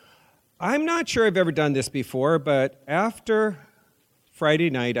I'm not sure I've ever done this before, but after Friday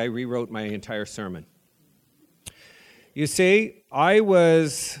night, I rewrote my entire sermon. You see, I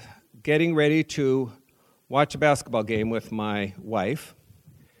was getting ready to watch a basketball game with my wife,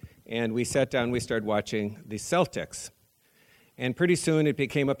 and we sat down, we started watching the Celtics. And pretty soon it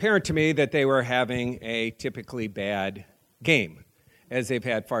became apparent to me that they were having a typically bad game, as they've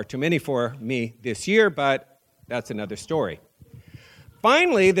had far too many for me this year, but that's another story.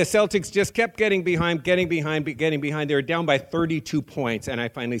 Finally, the Celtics just kept getting behind. They were down by 32 points, and I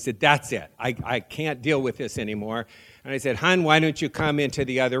finally said, that's it. I can't deal with this anymore. And I said, hon, why don't you come into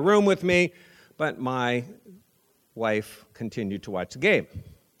the other room with me? But my wife continued to watch the game.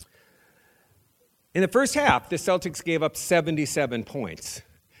 In the first half, the Celtics gave up 77 points.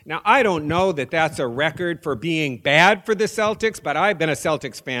 Now, I don't know that that's a record for being bad for the Celtics, but I've been a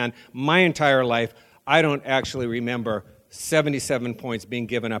Celtics fan my entire life. I don't actually remember 77 points being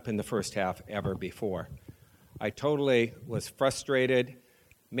given up in the first half ever before. I totally was frustrated,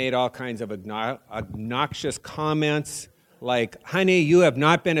 made all kinds of obnoxious comments like, honey, you have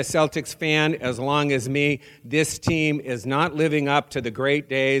not been a Celtics fan as long as me. This team is not living up to the great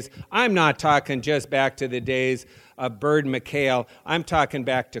days. I'm not talking just back to the days of Bird McHale. I'm talking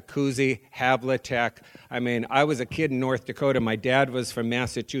back to Cousy, Havlicek. I mean, I was a kid in North Dakota. My dad was from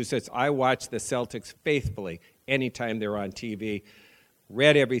Massachusetts. I watched the Celtics faithfully anytime they're on TV.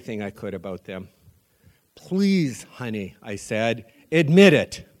 Read everything I could about them. Please, honey, I said, admit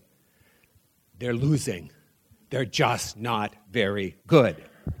it. They're losing. They're just not very good.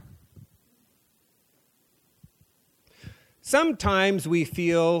 Sometimes we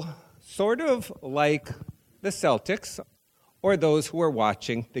feel sort of like the Celtics or those who are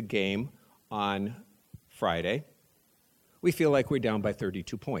watching the game on Friday. We feel like we're down by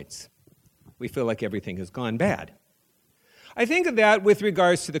 32 points. We feel like everything has gone bad. I think of that with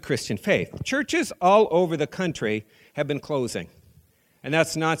regards to the Christian faith. Churches all over the country have been closing, and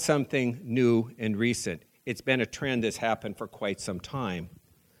that's not something new and recent. It's been a trend that's happened for quite some time.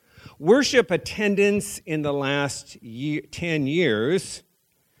 Worship attendance in the last 10 years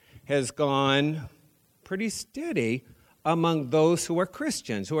has gone pretty steady among those who are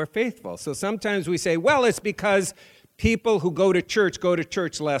Christians, who are faithful. So sometimes we say, well, it's because people who go to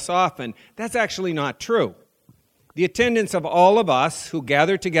church less often. That's actually not true. The attendance of all of us who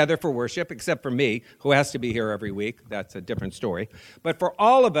gather together for worship, except for me, who has to be here every week, that's a different story. But for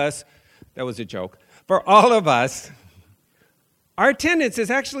all of us, that was a joke. For all of us, our attendance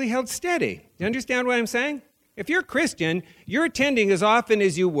is actually held steady. You understand what I'm saying? If you're a Christian, you're attending as often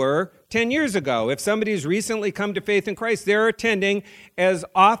as you were 10 years ago. If somebody's recently come to faith in Christ, they're attending as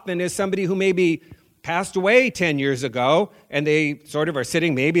often as somebody who maybe passed away 10 years ago, and they sort of are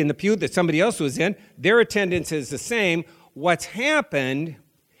sitting maybe in the pew that somebody else was in. Their attendance is the same. What's happened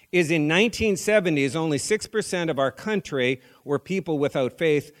is in 1970s, only 6% of our country were people without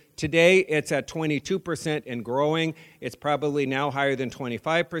faith. Today, it's at 22% and growing. It's probably now higher than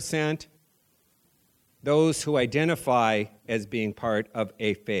 25%. Those who identify as being part of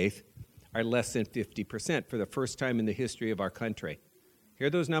a faith are less than 50% for the first time in the history of our country. Hear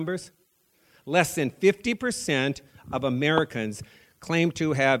those numbers? Less than 50% of Americans claim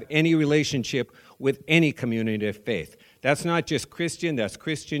to have any relationship with any community of faith. That's not just Christian, that's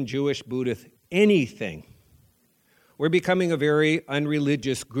Christian, Jewish, Buddhist, anything. We're becoming a very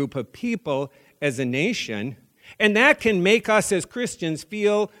unreligious group of people as a nation, and that can make us as Christians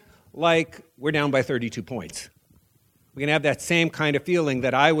feel like we're down by 32 points. We can have that same kind of feeling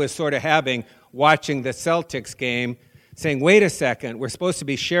that I was sort of having watching the Celtics game, saying, wait a second, we're supposed to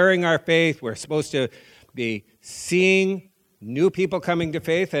be sharing our faith, we're supposed to be seeing new people coming to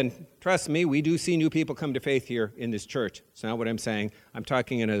faith, and trust me, we do see new people come to faith here in this church. It's not what I'm saying. I'm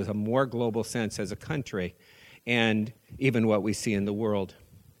talking in a more global sense as a country, and even what we see in the world.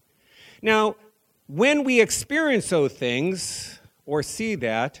 Now, when we experience those things, or see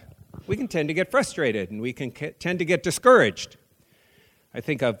that, we can tend to get frustrated, and we can tend to get discouraged. I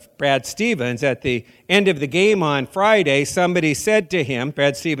think of Brad Stevens. At the end of the game on Friday, somebody said to him,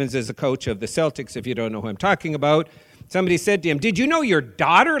 Brad Stevens is a coach of the Celtics, if you don't know who I'm talking about. Somebody said to him, did you know your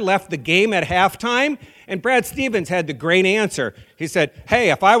daughter left the game at halftime? And Brad Stevens had the great answer. He said, hey,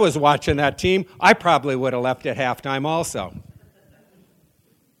 if I was watching that team, I probably would have left at halftime also.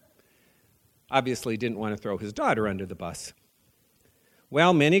 Obviously didn't want to throw his daughter under the bus.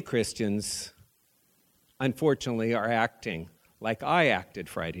 Well, many Christians, unfortunately, are acting like I acted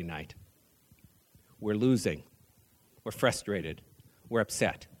Friday night. We're losing. We're frustrated. We're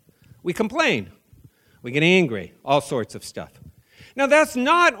upset. We complain. We get angry. All sorts of stuff. Now, that's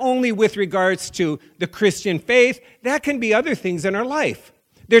not only with regards to the Christian faith. That can be other things in our life.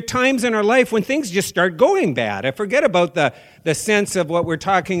 There are times in our life when things just start going bad. I forget about the sense of what we're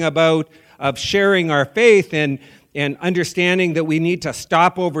talking about of sharing our faith and understanding that we need to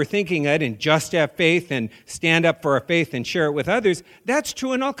stop overthinking it and just have faith and stand up for our faith and share it with others. That's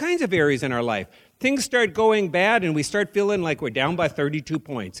true in all kinds of areas in our life. Things start going bad and we start feeling like we're down by 32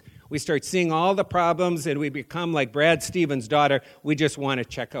 points. We start seeing all the problems and we become like Brad Stevens' daughter. We just want to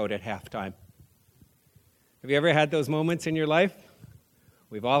check out at halftime. Have you ever had those moments in your life?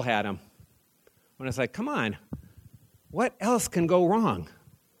 We've all had them. When it's like, come on, what else can go wrong?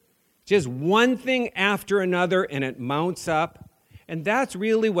 Just one thing after another, and it mounts up. And that's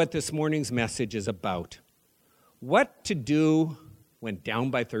really what this morning's message is about. What to do when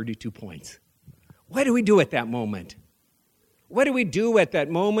down by 32 points. What do we do at that moment? What do we do at that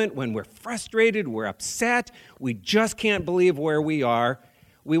moment when we're frustrated, we're upset, we just can't believe where we are?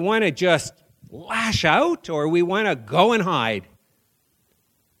 We want to just lash out, or we want to go and hide?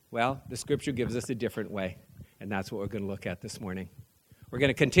 Well, the Scripture gives us a different way, and that's what we're going to look at this morning. We're going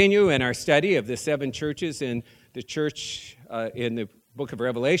to continue in our study of the 7 churches in the church in the book of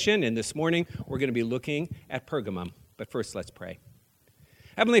Revelation, and this morning we're going to be looking at Pergamum. But first, let's pray.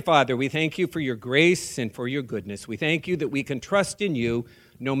 Heavenly Father, we thank you for your grace and for your goodness. We thank you that we can trust in you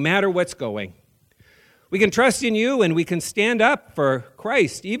no matter what's going. We can trust in you and we can stand up for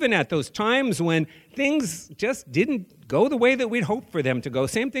Christ, even at those times when things just didn't go the way that we'd hoped for them to go.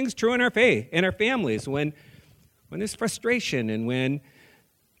 Same thing's true in our faith, in our families, when there's frustration and when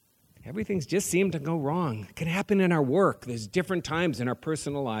everything's just seemed to go wrong. It can happen in our work. There's different times in our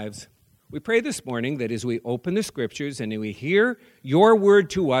personal lives. We pray this morning that as we open the Scriptures and we hear your word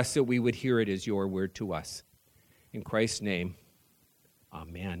to us, that we would hear it as your word to us. In Christ's name,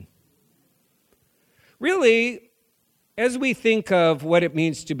 amen. Really, as we think of what it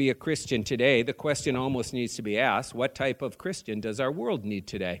means to be a Christian today, the question almost needs to be asked, what type of Christian does our world need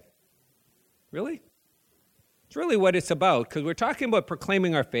today? Really? It's really what it's about, because we're talking about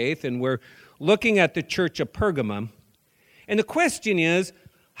proclaiming our faith, and we're looking at the church of Pergamum. And the question is,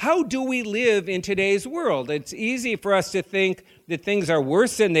 how do we live in today's world? It's easy for us to think that things are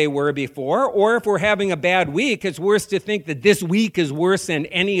worse than they were before, or if we're having a bad week, it's worse to think that this week is worse than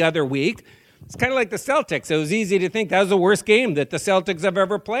any other week. It's kind of like the Celtics. It was easy to think that was the worst game that the Celtics have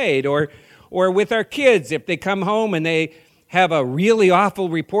ever played. Or with our kids, if they come home and they have a really awful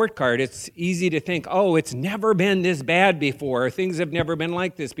report card, it's easy to think, oh, it's never been this bad before, or things have never been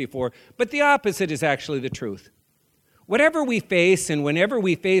like this before. But the opposite is actually the truth. Whatever we face and whenever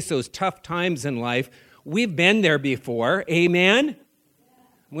we face those tough times in life, we've been there before. Amen?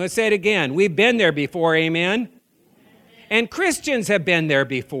 I'm going to say it again. We've been there before. Amen? And Christians have been there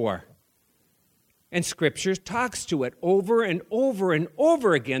before. And Scripture talks to it over and over and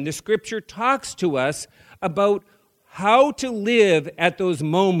over again. The Scripture talks to us about how to live at those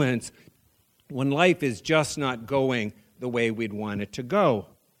moments when life is just not going the way we'd want it to go.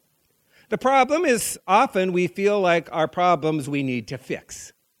 The problem is often we feel like our problems we need to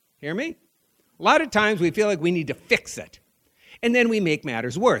fix. Hear me? A lot of times we feel like we need to fix it. And then we make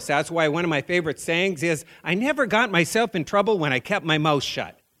matters worse. That's why one of my favorite sayings is, I never got myself in trouble when I kept my mouth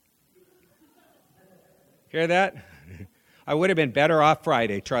shut. Hear that? I would have been better off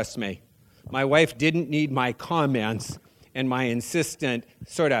Friday, trust me. My wife didn't need my comments and my insistent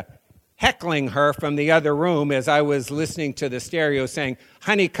sort of heckling her from the other room as I was listening to the stereo saying,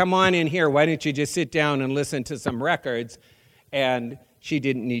 honey, come on in here. Why don't you just sit down and listen to some records? And she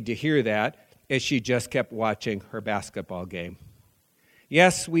didn't need to hear that as she just kept watching her basketball game.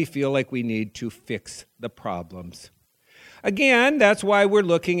 Yes, we feel like we need to fix the problems. Again, that's why we're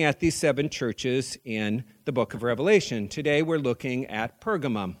looking at these 7 churches in the book of Revelation. Today we're looking at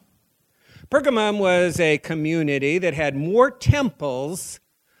Pergamum. Pergamum was a community that had more temples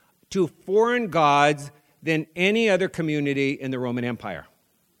to foreign gods than any other community in the Roman Empire.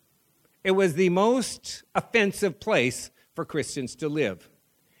 It was the most offensive place for Christians to live.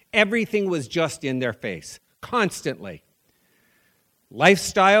 Everything was just in their face, constantly.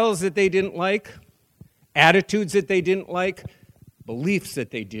 Lifestyles that they didn't like, attitudes that they didn't like, beliefs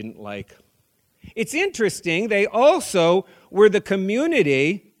that they didn't like. It's interesting, they also were the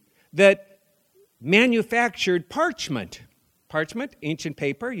community that manufactured parchment. Parchment, ancient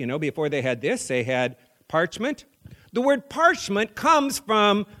paper, before they had this, they had parchment. The word parchment comes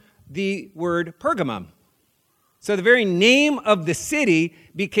from the word Pergamum. So the very name of the city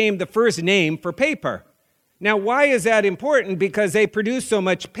became the first name for paper. Now, why is that important? Because they produced so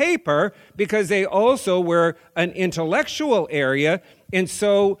much paper, because they also were an intellectual area, and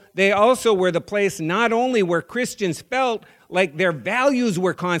so they also were the place not only where Christians felt like their values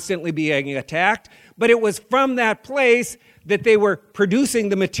were constantly being attacked, but it was from that place that they were producing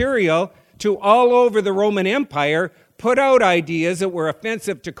the material to all over the Roman Empire, put out ideas that were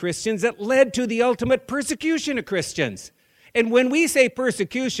offensive to Christians that led to the ultimate persecution of Christians. And when we say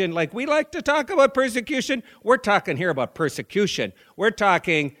persecution, like we like to talk about persecution, we're talking here about persecution. We're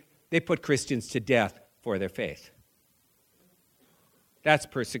talking they put Christians to death for their faith. That's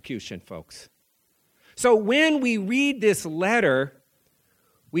persecution, folks. So when we read this letter,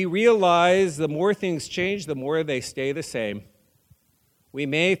 we realize the more things change, the more they stay the same. We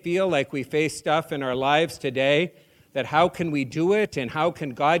may feel like we face stuff in our lives today that how can we do it and how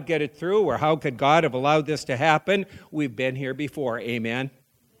can God get it through or how could God have allowed this to happen? We've been here before, amen?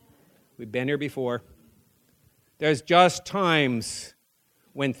 We've been here before. There's just times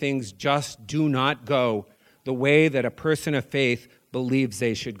when things just do not go the way that a person of faith believes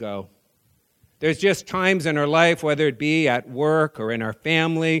they should go. There's just times in our life, whether it be at work or in our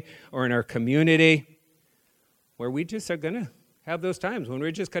family or in our community, where we just are going to have those times when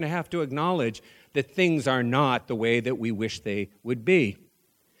we're just going to have to acknowledge that things are not the way that we wish they would be.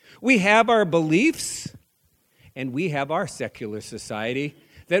 We have our beliefs, and we have our secular society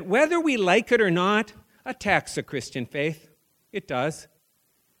that whether we like it or not, attacks the Christian faith. It does.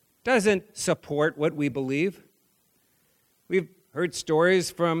 Doesn't support what we believe. We've heard stories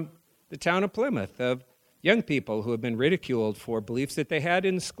from the town of Plymouth of young people who have been ridiculed for beliefs that they had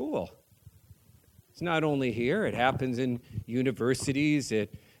in school. It's not only here, it happens in universities,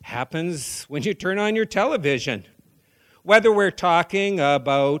 it happens when you turn on your television. Whether we're talking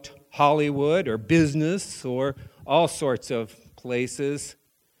about Hollywood or business or all sorts of places,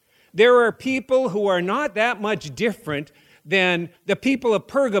 there are people who are not that much different than the people of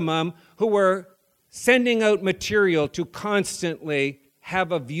Pergamum who were sending out material to constantly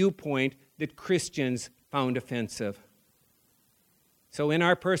have a viewpoint that Christians found offensive. So in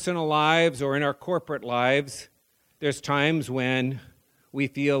our personal lives or in our corporate lives, there's times when we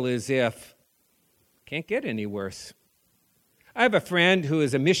feel as if it can't get any worse. I have a friend who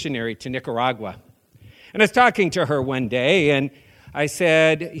is a missionary to Nicaragua. And I was talking to her one day, and I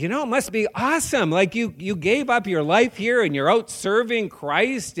said, it must be awesome. Like you gave up your life here, and you're out serving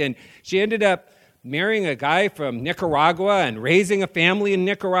Christ. And she ended up marrying a guy from Nicaragua and raising a family in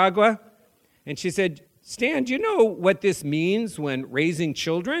Nicaragua. And she said, Stan, do you know what this means when raising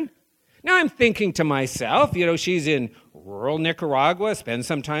children? Now I'm thinking to myself, she's in rural Nicaragua, spends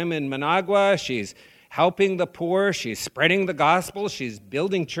some time in Managua, she's helping the poor, she's spreading the gospel, she's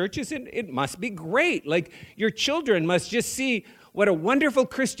building churches. It must be great. Like your children must just see what a wonderful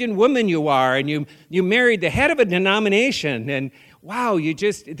Christian woman you are, and you married the head of a denomination, and wow,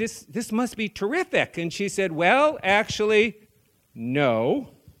 this must be terrific. And she said, well, actually, no.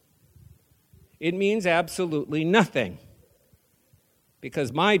 It means absolutely nothing.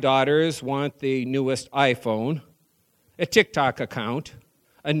 Because my daughters want the newest iPhone, a TikTok account,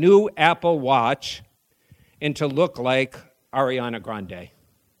 a new Apple Watch, and to look like Ariana Grande.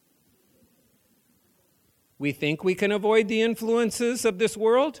 We think we can avoid the influences of this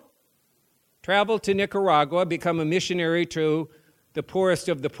world? Travel to Nicaragua, become a missionary to the poorest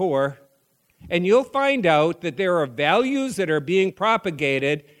of the poor, and you'll find out that there are values that are being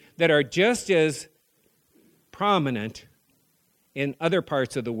propagated that are just as prominent in other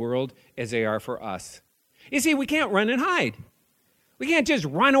parts of the world as they are for us. You see, we can't run and hide. We can't just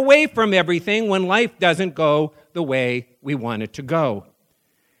run away from everything when life doesn't go the way we want it to go.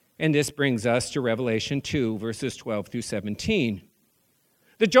 And this brings us to Revelation 2, verses 12 through 17.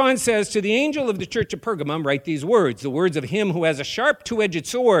 That John says, to the angel of the church of Pergamum, write these words, the words of him who has a sharp two-edged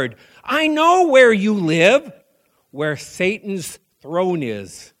sword. I know where you live, where Satan's throne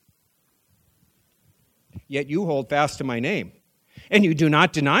is. Yet you hold fast to my name, and you do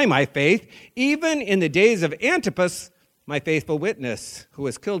not deny my faith, even in the days of Antipas, my faithful witness, who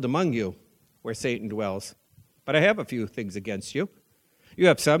was killed among you, where Satan dwells. But I have a few things against you. You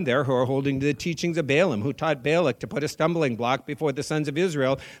have some there who are holding to the teachings of Balaam, who taught Balak to put a stumbling block before the sons of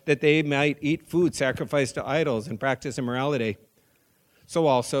Israel, that they might eat food sacrificed to idols and practice immorality. So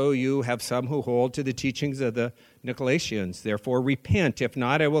also you have some who hold to the teachings of the Nicolaitans. Therefore repent, if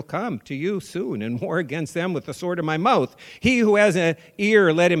not, I will come to you soon and war against them with the sword of my mouth. He who has an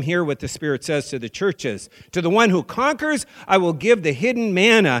ear, let him hear what the Spirit says to the churches. To the one who conquers, I will give the hidden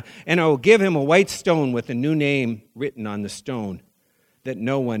manna, and I will give him a white stone with a new name written on the stone, that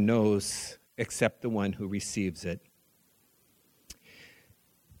no one knows except the one who receives it.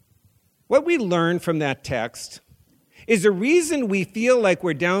 What we learn from that text is the reason we feel like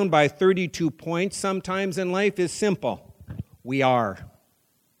we're down by 32 points sometimes in life is simple. We are.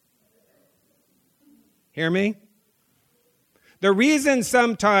 Hear me? The reason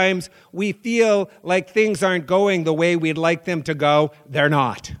sometimes we feel like things aren't going the way we'd like them to go, they're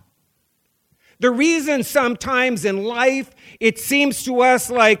not. The reason sometimes in life it seems to us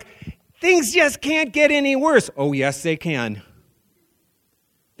like things just can't get any worse. Oh, yes, they can.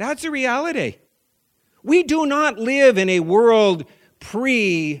 That's a reality. We do not live in a world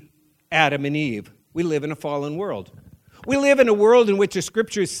pre-Adam and Eve. We live in a fallen world. We live in a world in which the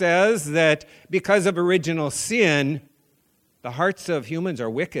Scripture says that because of original sin, the hearts of humans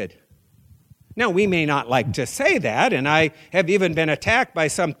are wicked. Now, we may not like to say that, and I have even been attacked by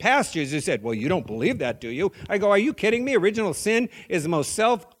some pastors who said, well, you don't believe that, do you? I go, are you kidding me? Original sin is the most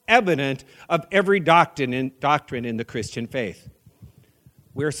self-evident of every doctrine in the Christian faith.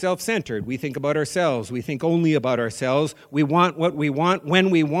 We're self-centered. We think about ourselves. We think only about ourselves. We want what we want when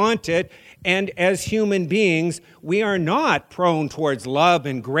we want it. And as human beings, we are not prone towards love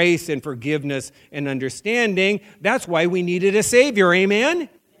and grace and forgiveness and understanding. That's why we needed a Savior. Amen?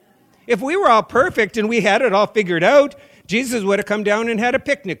 If we were all perfect and we had it all figured out, Jesus would have come down and had a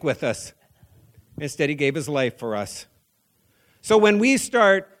picnic with us. Instead, he gave his life for us. So when we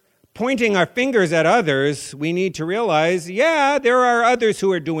start pointing our fingers at others, we need to realize, yeah, there are others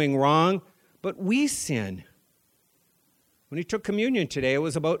who are doing wrong, but we sin. When he took communion today, it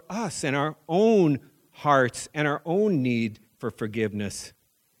was about us and our own hearts and our own need for forgiveness.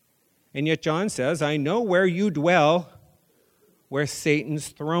 And yet John says, I know where you dwell, where Satan's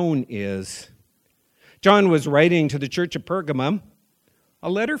throne is. John was writing to the church of Pergamum a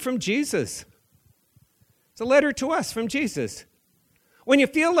letter from Jesus. It's a letter to us from Jesus. When you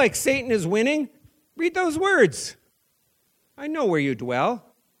feel like Satan is winning, read those words. I know where you dwell,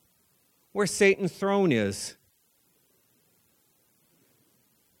 where Satan's throne is.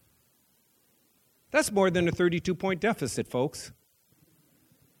 That's more than a 32-point deficit, folks.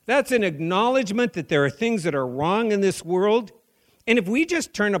 That's an acknowledgement that there are things that are wrong in this world. And if we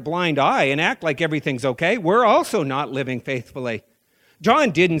just turn a blind eye and act like everything's okay, we're also not living faithfully. John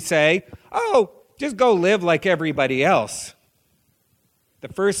didn't say, oh, just go live like everybody else. The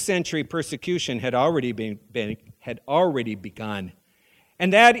first century persecution had already begun.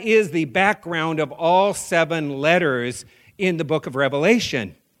 And that is the background of all 7 letters in the book of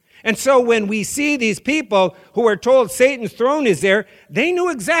Revelation. And so when we see these people who are told Satan's throne is there, they knew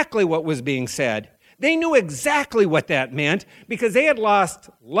exactly what was being said. They knew exactly what that meant because they had lost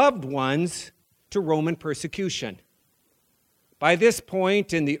loved ones to Roman persecution. By this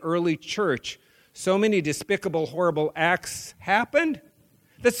point in the early church, so many despicable, horrible acts happened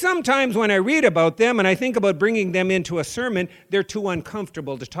that sometimes when I read about them and I think about bringing them into a sermon, they're too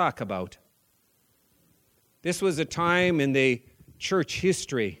uncomfortable to talk about. This was a time in the church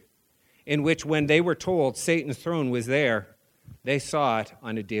history in which when they were told Satan's throne was there, they saw it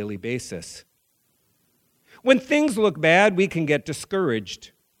on a daily basis. When things look bad, we can get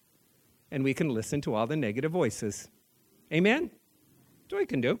discouraged and we can listen to all the negative voices. Amen? That's what we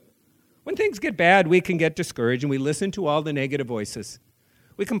can do. When things get bad, we can get discouraged and we listen to all the negative voices.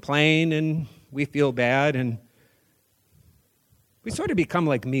 We complain and we feel bad and we sort of become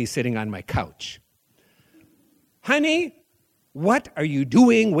like me sitting on my couch. Honey, what are you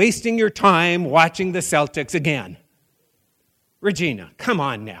doing wasting your time watching the Celtics again? Regina, come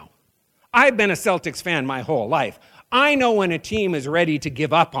on now. I've been a Celtics fan my whole life. I know when a team is ready to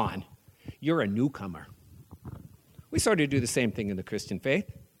give up on. You're a newcomer. We sort of do the same thing in the Christian faith.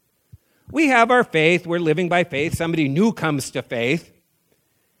 We have our faith. We're living by faith. Somebody new comes to faith.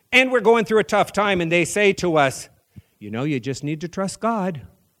 And we're going through a tough time, and they say to us, you know, you just need to trust God.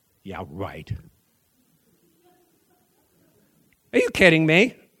 Yeah, right. Are you kidding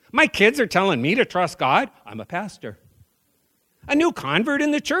me? My kids are telling me to trust God. I'm a pastor. A new convert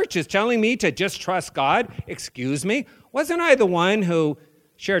in the church is telling me to just trust God. Excuse me? Wasn't I the one who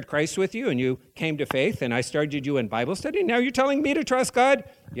shared Christ with you and you came to faith and I started you in Bible study? Now you're telling me to trust God?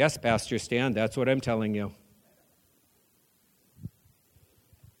 Yes, Pastor Stan, that's what I'm telling you.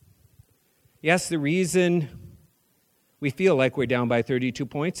 Yes, the reason we feel like we're down by 32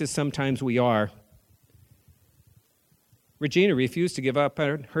 points is sometimes we are. Regina refused to give up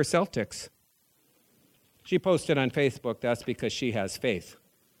on her Celtics. She posted on Facebook, that's because she has faith.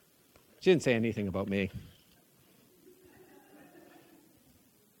 She didn't say anything about me.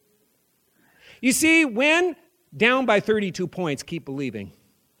 You see, when down by 32 points, keep believing.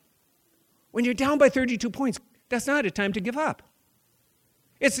 When you're down by 32 points, that's not a time to give up.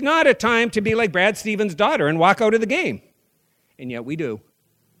 It's not a time to be like Brad Stevens' daughter and walk out of the game. And yet we do.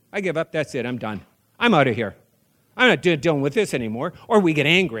 I give up. That's it. I'm done. I'm out of here. I'm not dealing with this anymore. Or we get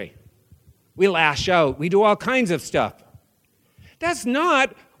angry. We lash out. We do all kinds of stuff. That's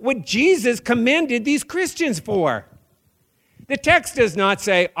not what Jesus commended these Christians for. The text does not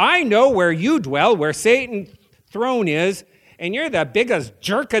say, I know where you dwell, where Satan's throne is, and you're the biggest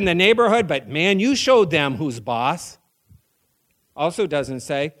jerk in the neighborhood, but man, you showed them who's boss. Also doesn't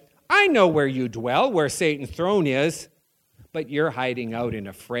say, I know where you dwell, where Satan's throne is, but you're hiding out and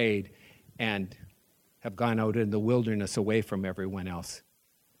afraid and have gone out in the wilderness away from everyone else.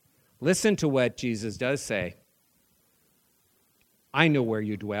 Listen to what Jesus does say. I know where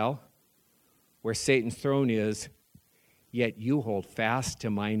you dwell, where Satan's throne is, yet you hold fast to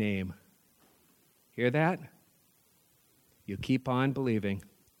my name. Hear that? You keep on believing.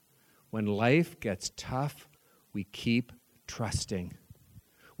 When life gets tough, we keep trusting.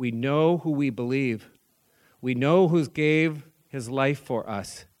 We know who we believe. We know who gave his life for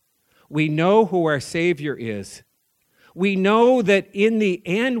us. We know who our Savior is. We know that in the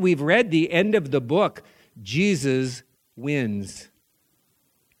end, we've read the end of the book, Jesus wins.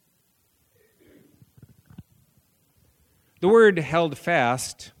 The word held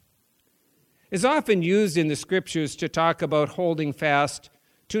fast is often used in the scriptures to talk about holding fast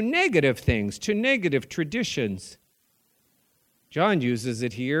to negative things, to negative traditions. John uses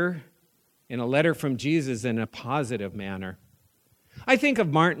it here in a letter from Jesus in a positive manner. I think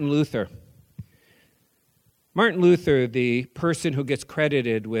of Martin Luther. Martin Luther, the person who gets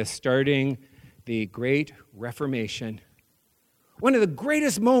credited with starting the Great Reformation, one of the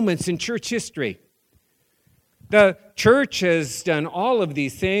greatest moments in church history. The church has done all of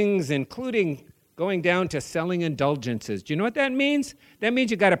these things, including going down to selling indulgences. Do you know what that means? That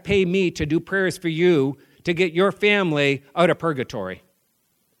means you got to pay me to do prayers for you to get your family out of purgatory.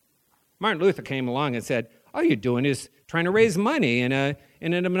 Martin Luther came along and said, all you're doing is trying to raise money in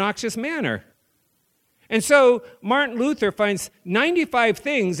an obnoxious manner. And so Martin Luther finds 95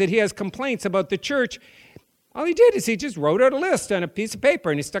 things that he has complaints about the church. All he did is he just wrote out a list on a piece of paper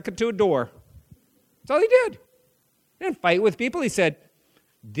and he stuck it to a door. That's all he did. He didn't fight with people. He said,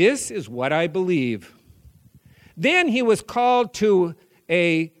 this is what I believe. Then he was called to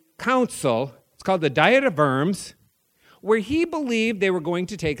a council. It's called the Diet of Worms, where he believed they were going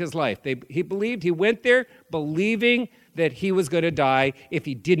to take his life. He went there believing that he was going to die if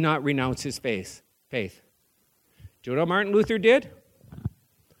he did not renounce his faith. Do you know what Martin Luther did?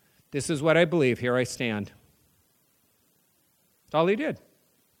 This is what I believe. Here I stand. That's all he did.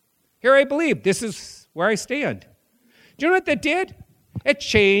 Here I believe. This is where I stand. Do you know what that did? It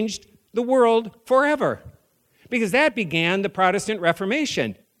changed the world forever. Because that began the Protestant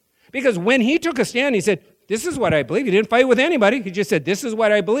Reformation. Because when he took a stand, he said, this is what I believe. He didn't fight with anybody. He just said, this is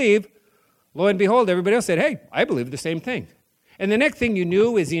what I believe. Lo and behold, everybody else said, hey, I believe the same thing. And the next thing you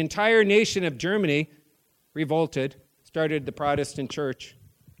knew is the entire nation of Germany revolted, started the Protestant church.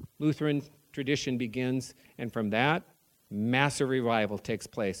 Lutheran tradition begins, and from that, massive revival takes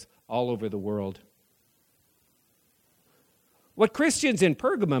place all over the world. What Christians in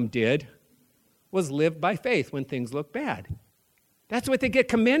Pergamum did was live by faith when things look bad. That's what they get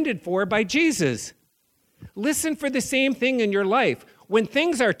commended for by Jesus. Listen for the same thing in your life. When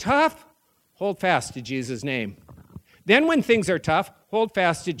things are tough, hold fast to Jesus' name. Then when things are tough, hold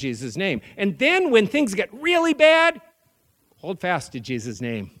fast to Jesus' name. And then when things get really bad, hold fast to Jesus'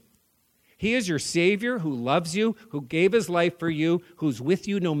 name. He is your Savior who loves you, who gave his life for you, who's with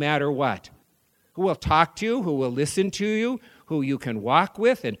you no matter what, who will talk to you, who will listen to you, who you can walk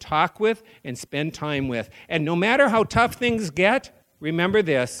with and talk with and spend time with. And no matter how tough things get, remember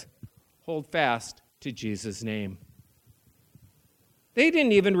this, hold fast to Jesus' name. They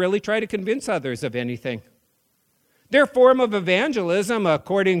didn't even really try to convince others of anything. Their form of evangelism,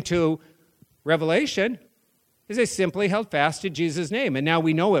 according to Revelation, is they simply held fast to Jesus' name. And now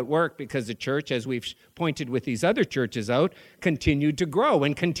we know it worked because the church, as we've pointed with these other churches out, continued to grow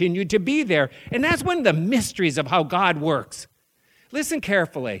and continued to be there. And that's one of the mysteries of how God works. Listen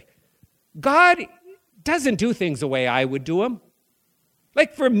carefully. God doesn't do things the way I would do them.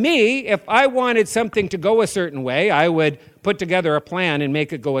 Like for me, if I wanted something to go a certain way, I would put together a plan and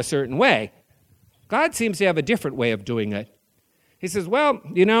make it go a certain way. God seems to have a different way of doing it. He says, well,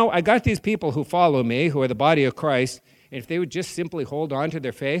 I got these people who follow me, who are the body of Christ, and if they would just simply hold on to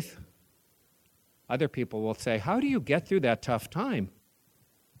their faith, other people will say, how do you get through that tough time?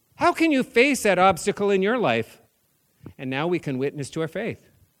 How can you face that obstacle in your life? And now we can witness to our faith.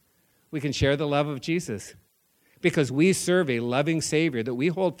 We can share the love of Jesus because we serve a loving Savior that we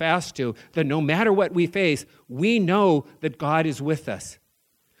hold fast to, that no matter what we face, we know that God is with us.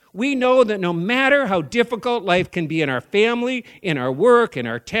 We know that no matter how difficult life can be in our family, in our work, in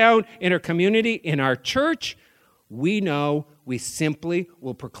our town, in our community, in our church, we know we simply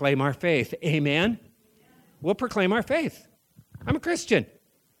will proclaim our faith. Amen? We'll proclaim our faith. I'm a Christian.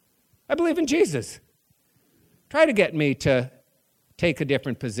 I believe in Jesus. Try to get me to take a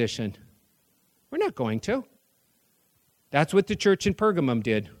different position. We're not going to. That's what the church in Pergamum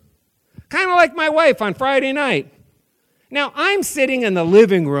did. Kind of like my wife on Friday night. Now, I'm sitting in the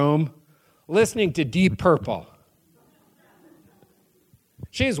living room listening to Deep Purple.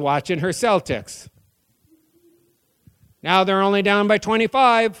 She's watching her Celtics. Now they're only down by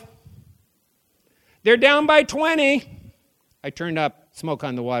 25. They're down by 20. I turned up Smoke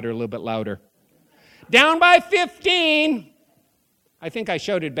on the Water a little bit louder. Down by 15. I think I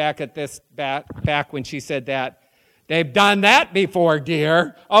shouted back at this back when she said that. They've done that before,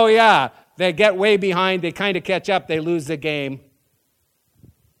 dear. Oh, yeah. They get way behind. They kind of catch up. They lose the game.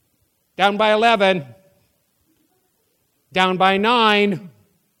 Down by 11. Down by 9.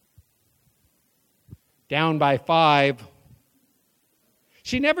 Down by 5.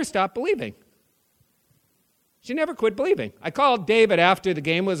 She never stopped believing. She never quit believing. I called David after the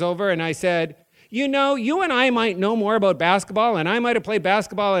game was over and I said, you know, you and I might know more about basketball, and I might have played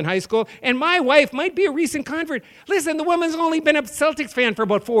basketball in high school, and my wife might be a recent convert. Listen, the woman's only been a Celtics fan for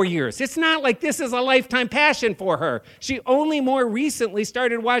about 4 years. It's not like this is a lifetime passion for her. She only more recently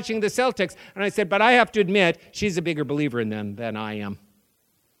started watching the Celtics, and I said, but I have to admit, she's a bigger believer in them than I am.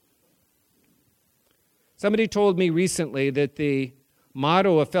 Somebody told me recently that the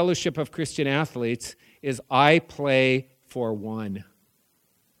motto of Fellowship of Christian Athletes is, I play for one.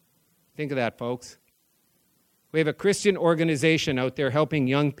 Think of that, folks. We have a Christian organization out there helping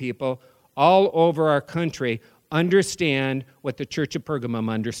young people all over our country understand what the Church of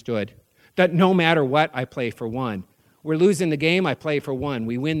Pergamum understood. That no matter what, I play for one. We're losing the game, I play for one.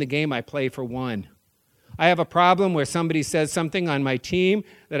 We win the game, I play for one. I have a problem where somebody says something on my team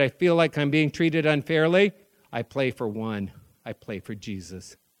that I feel like I'm being treated unfairly. I play for one. I play for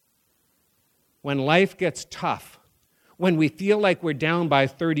Jesus. When life gets tough, when we feel like we're down by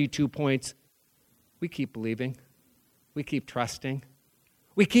 32 points, we keep believing. We keep trusting.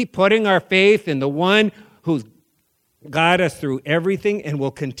 We keep putting our faith in the one who's got us through everything and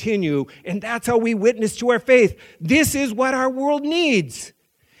will continue. And that's how we witness to our faith. This is what our world needs.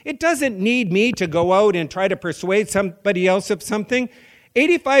 It doesn't need me to go out and try to persuade somebody else of something.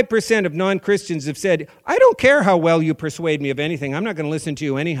 85% of non-Christians have said, I don't care how well you persuade me of anything. I'm not going to listen to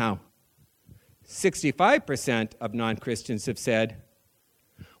you anyhow. 65% of non-Christians have said,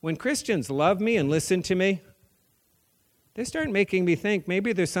 when Christians love me and listen to me, they start making me think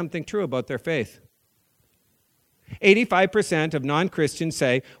maybe there's something true about their faith. 85% of non-Christians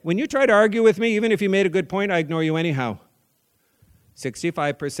say, when you try to argue with me, even if you made a good point, I ignore you anyhow.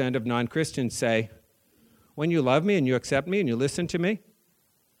 65% of non-Christians say, when you love me and you accept me and you listen to me,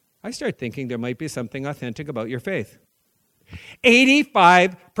 I start thinking there might be something authentic about your faith.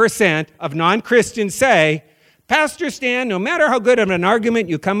 85% of non-Christians say, Pastor Stan, no matter how good of an argument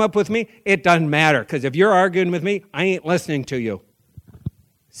you come up with me, it doesn't matter, because if you're arguing with me, I ain't listening to you.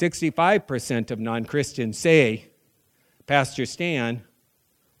 65% of non-Christians say, Pastor Stan,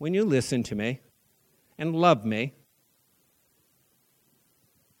 when you listen to me and love me,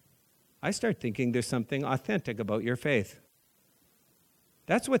 I start thinking there's something authentic about your faith.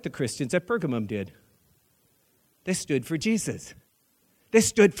 That's what the Christians at Pergamum did. They stood for Jesus. They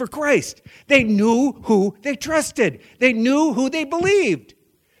stood for Christ. They knew who they trusted. They knew who they believed.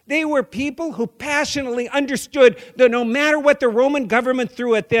 They were people who passionately understood that no matter what the Roman government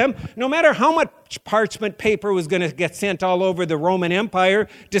threw at them, no matter how much parchment paper was going to get sent all over the Roman Empire,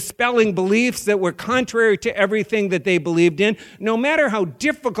 dispelling beliefs that were contrary to everything that they believed in, no matter how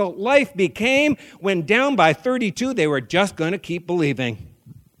difficult life became, when down by 32, they were just going to keep believing.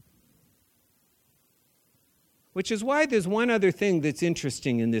 Which is why there's one other thing that's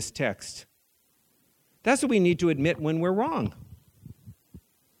interesting in this text. That's what we need to admit when we're wrong.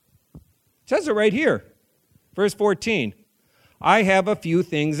 It says it right here. Verse 14, I have a few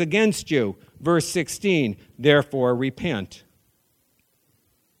things against you. Verse 16, therefore repent.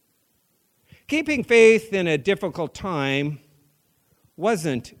 Keeping faith in a difficult time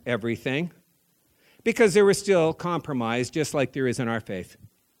wasn't everything, because there was still compromise, just like there is in our faith.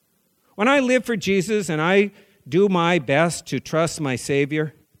 When I live for Jesus and I do my best to trust my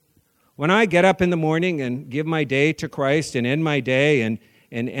Savior, when I get up in the morning and give my day to Christ and end my day and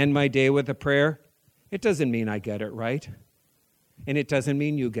end my day with a prayer, it doesn't mean I get it right. And it doesn't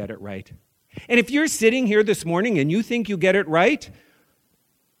mean you get it right. And if you're sitting here this morning and you think you get it right,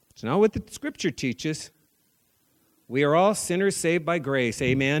 it's not what the Scripture teaches. We are all sinners saved by grace.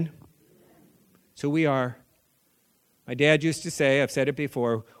 Amen? That's who we are. My dad used to say, I've said it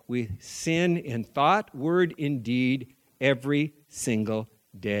before, we sin in thought, word, and deed every single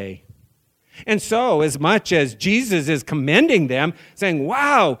day. And so, as much as Jesus is commending them, saying,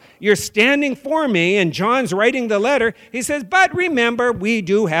 wow, you're standing for me, and John's writing the letter, he says, but remember, we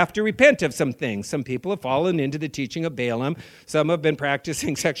do have to repent of some things. Some people have fallen into the teaching of Balaam. Some have been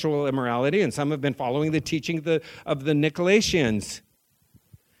practicing sexual immorality, and some have been following the teaching of the Nicolaitans.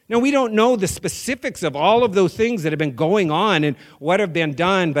 Now, we don't know the specifics of all of those things that have been going on and what have been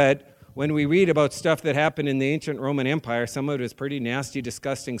done, but when we read about stuff that happened in the ancient Roman Empire, some of it is pretty nasty,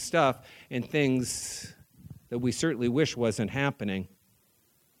 disgusting stuff and things that we certainly wish wasn't happening.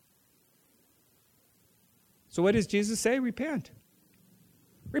 So what does Jesus say? Repent.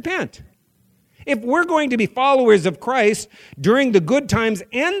 Repent. If we're going to be followers of Christ during the good times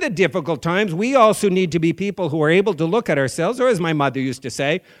and the difficult times, we also need to be people who are able to look at ourselves, or as my mother used to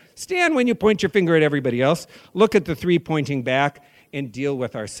say, stand when you point your finger at everybody else, look at the three pointing back, and deal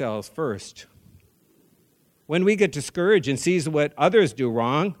with ourselves first. When we get discouraged and see what others do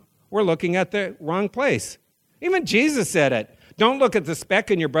wrong, we're looking at the wrong place. Even Jesus said it. Don't look at the speck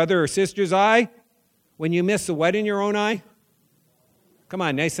in your brother or sister's eye when you miss the what in your own eye. Come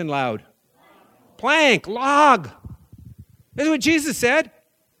on, nice and loud. Plank, log. That's what Jesus said.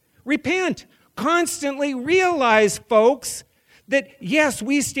 Repent. Constantly realize, folks, that yes,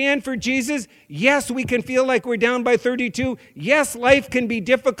 we stand for Jesus. Yes, we can feel like we're down by 32. Yes, life can be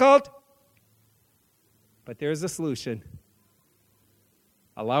difficult. But there's a solution.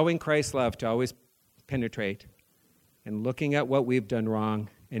 Allowing Christ's love to always penetrate and looking at what we've done wrong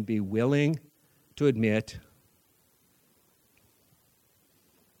and be willing to admit,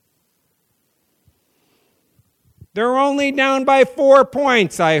 they're only down by 4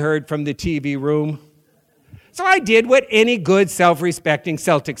 points, I heard from the TV room. So I did what any good, self-respecting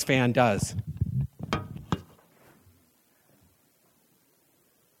Celtics fan does.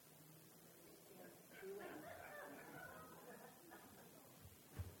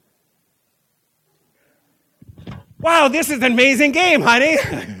 Wow, this is an amazing game, honey.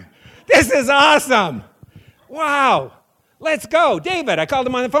 This is awesome. Wow. Let's go. David, I called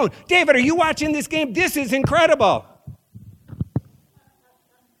him on the phone. David, are you watching this game? This is incredible.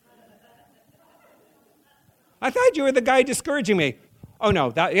 I thought you were the guy discouraging me. Oh,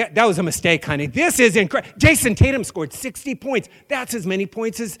 no, that was a mistake, honey. This is incredible. Jason Tatum scored 60 points. That's as many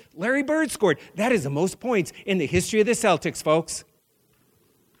points as Larry Bird scored. That is the most points in the history of the Celtics, folks.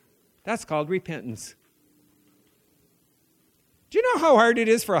 That's called repentance. Do you know how hard it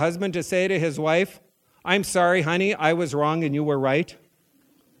is for a husband to say to his wife, I'm sorry, honey, I was wrong and you were right?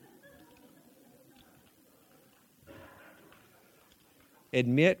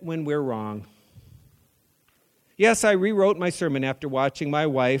 Admit when we're wrong. Yes, I rewrote my sermon after watching my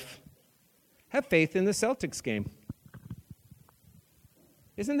wife have faith in the Celtics game.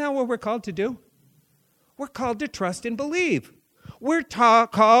 Isn't that what we're called to do? We're called to trust and believe. We're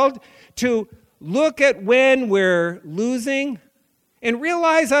called to look at when we're losing and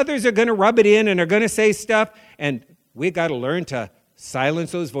realize others are going to rub it in and are going to say stuff, and we've got to learn to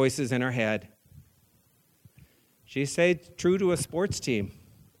silence those voices in our head. She stayed true to a sports team.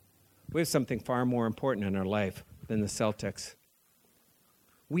 We have something far more important in our life than the Celtics.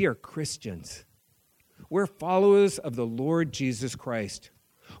 We are Christians. We're followers of the Lord Jesus Christ.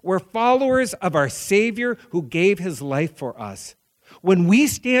 We're followers of our Savior who gave his life for us. When we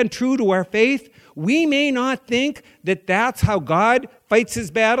stand true to our faith, we may not think that that's how God fights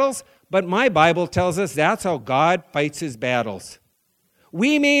his battles, but my Bible tells us that's how God fights his battles.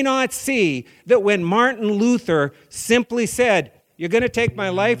 We may not see that when Martin Luther simply said, you're going to take my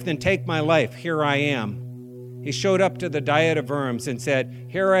life, then take my life. Here I am. He showed up to the Diet of Worms and said,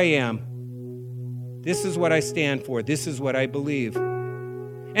 here I am. This is what I stand for. This is what I believe.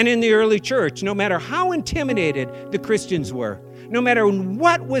 And in the early church, no matter how intimidated the Christians were, no matter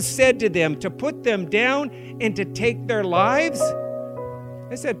what was said to them to put them down and to take their lives,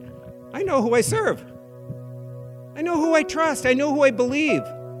 they said, I know who I serve. I know who I trust. I know who I believe.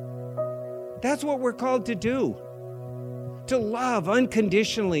 That's what we're called to do. To love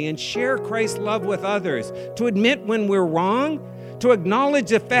unconditionally and share Christ's love with others, to admit when we're wrong, to acknowledge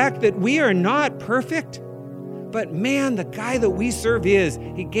the fact that we are not perfect, but man, the guy that we serve is.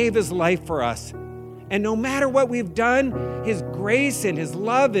 He gave his life for us. And no matter what we've done, his grace and his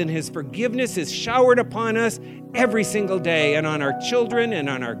love and his forgiveness is showered upon us every single day, and on our children and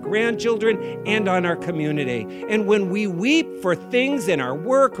on our grandchildren and on our community. And when we weep for things in our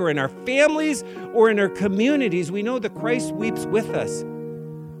work or in our families or in our communities, we know that Christ weeps with us.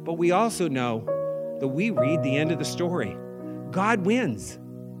 But we also know that we read the end of the story. God wins.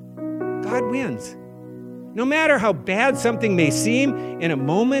 God wins. No matter how bad something may seem in a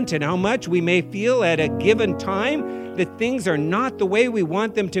moment and how much we may feel at a given time that things are not the way we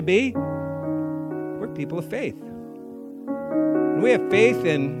want them to be, we're people of faith. And we have faith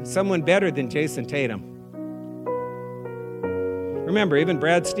in someone better than Jason Tatum. Remember, even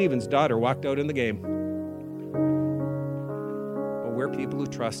Brad Stevens' daughter walked out in the game. But we're people who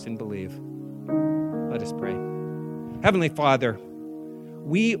trust and believe. Let us pray. Heavenly Father,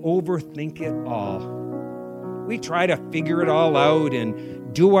 we overthink it all. We try to figure it all out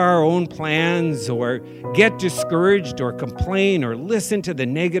and do our own plans, or get discouraged, or complain, or listen to the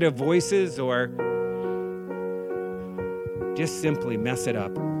negative voices, or just simply mess it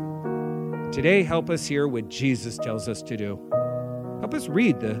up. Today, help us hear what Jesus tells us to do. Help us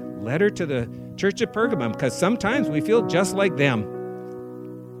read the letter to the church at Pergamum, because sometimes we feel just like them.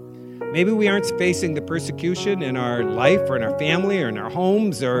 Maybe we aren't facing the persecution in our life or in our family or in our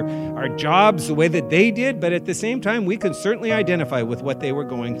homes or our jobs the way that they did, but at the same time, we can certainly identify with what they were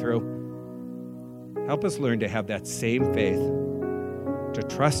going through. Help us learn to have that same faith, to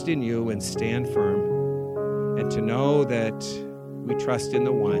trust in you and stand firm, and to know that we trust in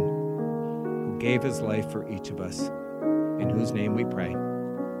the one who gave his life for each of us, in whose name we pray.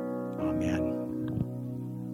 Amen.